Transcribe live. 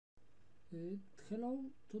Hello,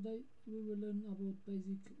 today we will learn about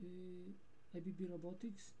basic ABB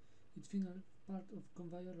Robotics. It's final part of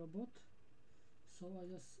conveyor robot. So I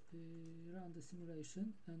just run the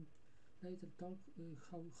simulation and later talk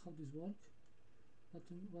how this work, what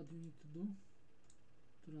you need to do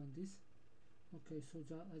to run this. Okay, so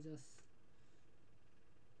I just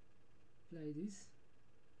play this.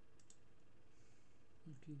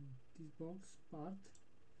 Okay, this box part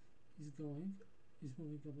is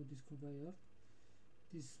moving about this conveyor.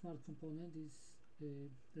 This smart component is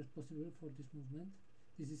responsible for this movement.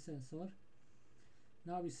 This is sensor.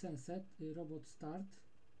 Now is sensed. Robot start.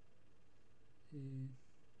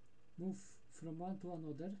 Move from one to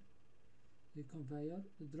another. The conveyor.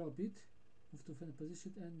 Drop it. Move to final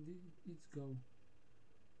position and it's go.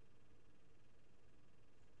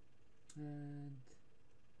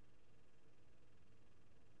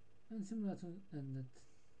 And simulation ended.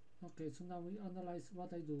 Okay, so now we analyze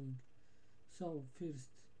what I'm doing. So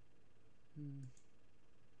first,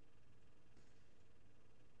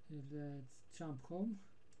 let's jump home.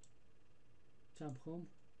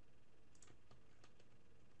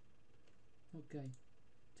 Okay,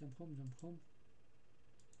 jump home.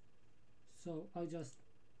 So I just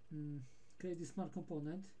create this smart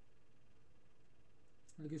component.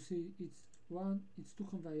 Like you see, it's two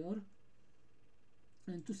conveyor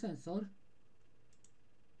and two sensor,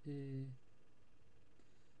 and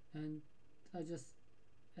I just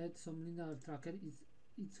add some linear tracker.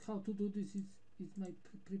 It's how to do this is my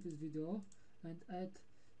previous video, and add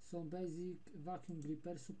some basic vacuum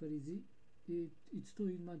gripper, super easy. It's two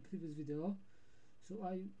in my previous video, so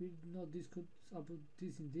I will not discuss about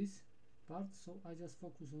this in this part. So I just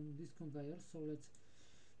focus on this conveyor. So let's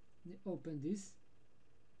open this,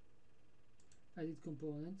 edit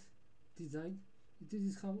component, design. This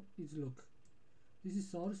is how it look. This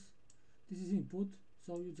is source, this is input.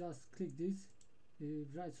 So you just click this,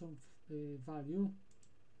 write some value,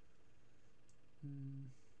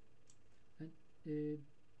 and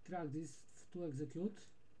drag this to execute.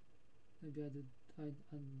 Maybe I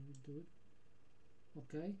will do it.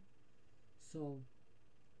 Okay, so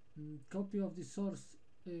copy of the source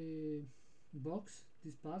box.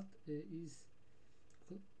 This part is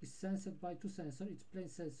sensed by two sensors. It's plain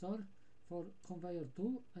sensor for conveyor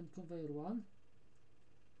 2 and conveyor 1.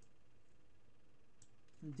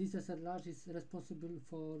 And this SR large is responsible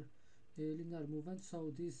for linear movement.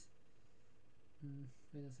 So this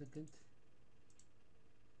wait a second.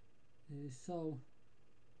 So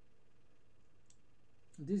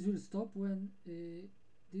this will stop when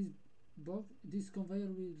this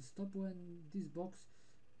conveyor will stop when this box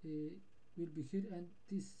will be here, and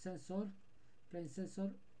this sensor, plain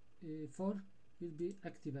sensor 4, will be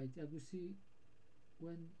activated. As you see,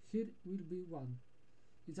 when here will be 1,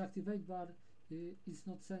 it's activated, but it's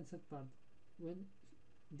not sensed part. When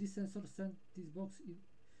this sensor sends this box,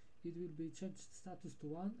 it will be changed status to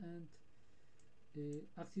 1 and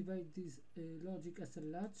activate this logic SR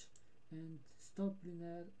large and stop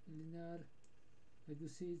linear. Like you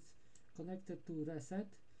see, it's connected to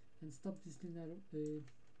reset and stop this linear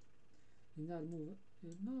move.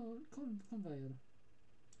 Conveyor.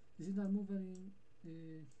 This linear mover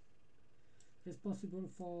responsible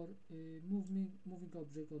for moving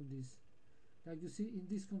object on this. Like you see, in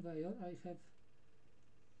this conveyor I have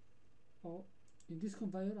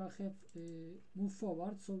move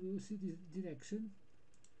forward. So you see this direction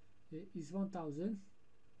is 1000.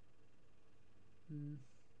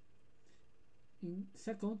 In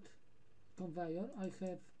second conveyor I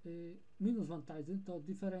have minus 1000. So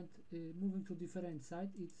different moving to different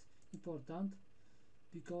side. It's important,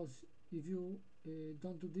 because if you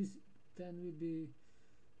don't do this, then will be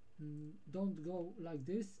don't go like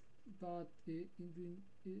this, but in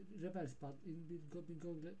reverse path, it will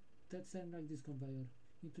go that same like this conveyor.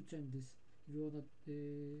 Need to change this if you wanna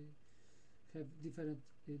have different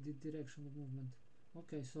direction of movement.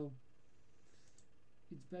 Okay, so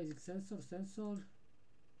it's basic sensor,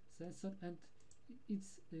 and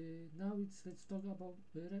it's now let's talk about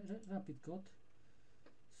rapid code.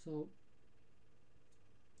 So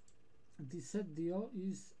this set DO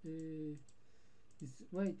is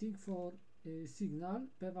waiting for a signal.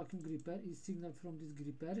 Per vacuum gripper is signal from this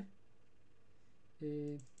gripper.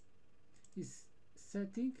 Is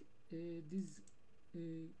setting this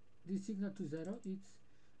signal to 0.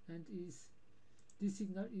 This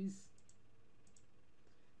signal is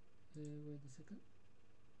wait a second.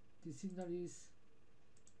 This signal is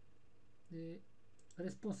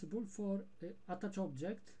responsible for attach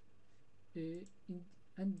object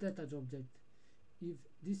and detach object. If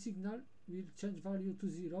this signal will change value to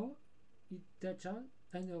 0, it detaches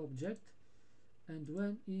any object, and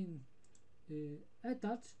when in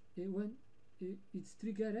attach when it's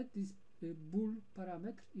triggered. This bool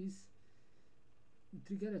parameter is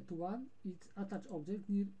triggered to 1. It's attach object.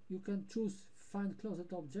 You can choose find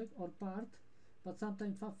closed object or part, but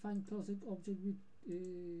sometimes find closed object will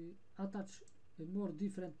attach more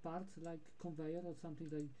different parts like conveyor or something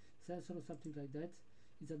like sensor or something like that.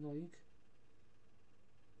 It's annoying.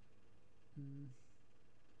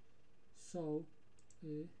 So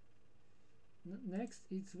next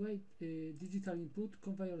it's wait digital input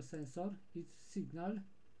conveyor sensor. It's signal,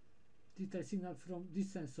 digital signal from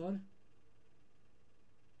this sensor.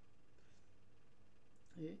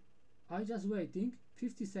 I just waiting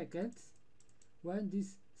 50 seconds. When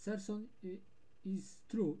this sensor is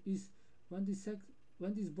true, is when this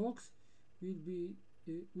box will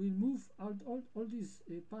move all this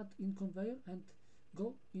part in conveyor and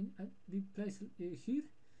go in and be placed here.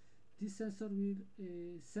 This sensor will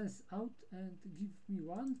sense out and give me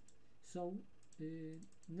 1. So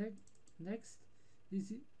next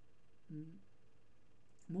this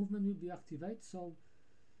movement will be activated. So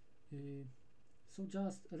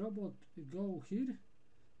just robot go here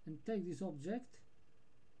and take this object,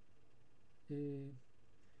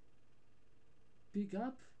 pick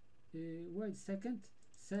up, wait second,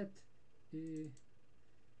 set the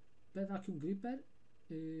vacuum gripper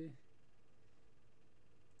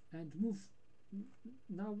and move.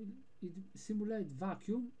 Now it simulate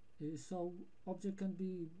vacuum, so object can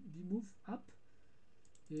be moved up.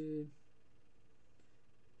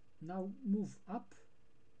 Now move up,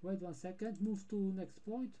 wait 1 second, move to next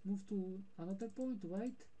point, move to another point,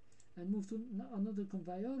 wait, and move to another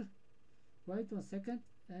conveyor, wait 1 second,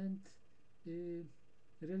 and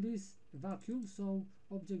release vacuum, so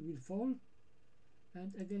object will fall,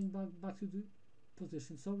 and again back to the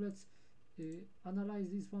position. So let's analyze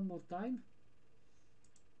this one more time.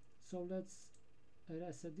 So let's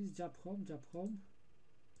reset this, jump home,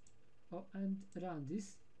 and run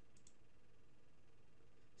this.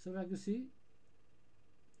 So like you see,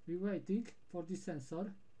 we're waiting for this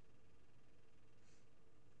sensor.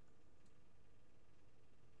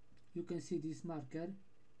 You can see this marker,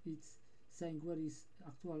 it's saying where is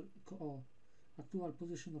actual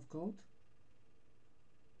position of code.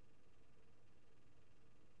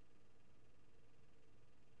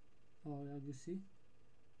 Like you see,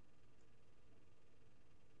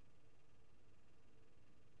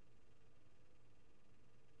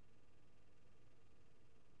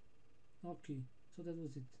 okay, so that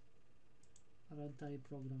was it, our entire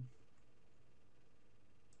program.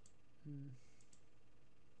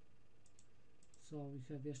 So we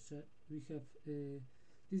have this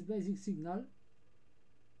basic signal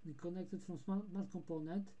connected from smart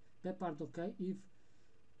component. The part okay. If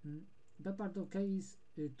the part okay is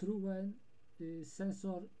true when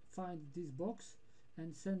sensor find this box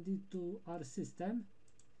and send it to our system.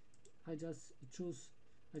 I just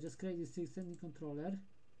create this system controller.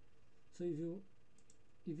 So if you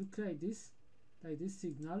create this like this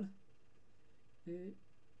signal,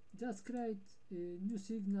 just create a new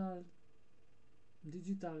signal,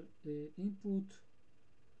 digital input.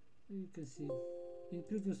 You can see in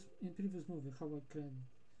previous movie how I create.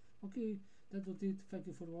 Okay, that was it. Thank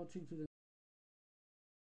you for watching. To the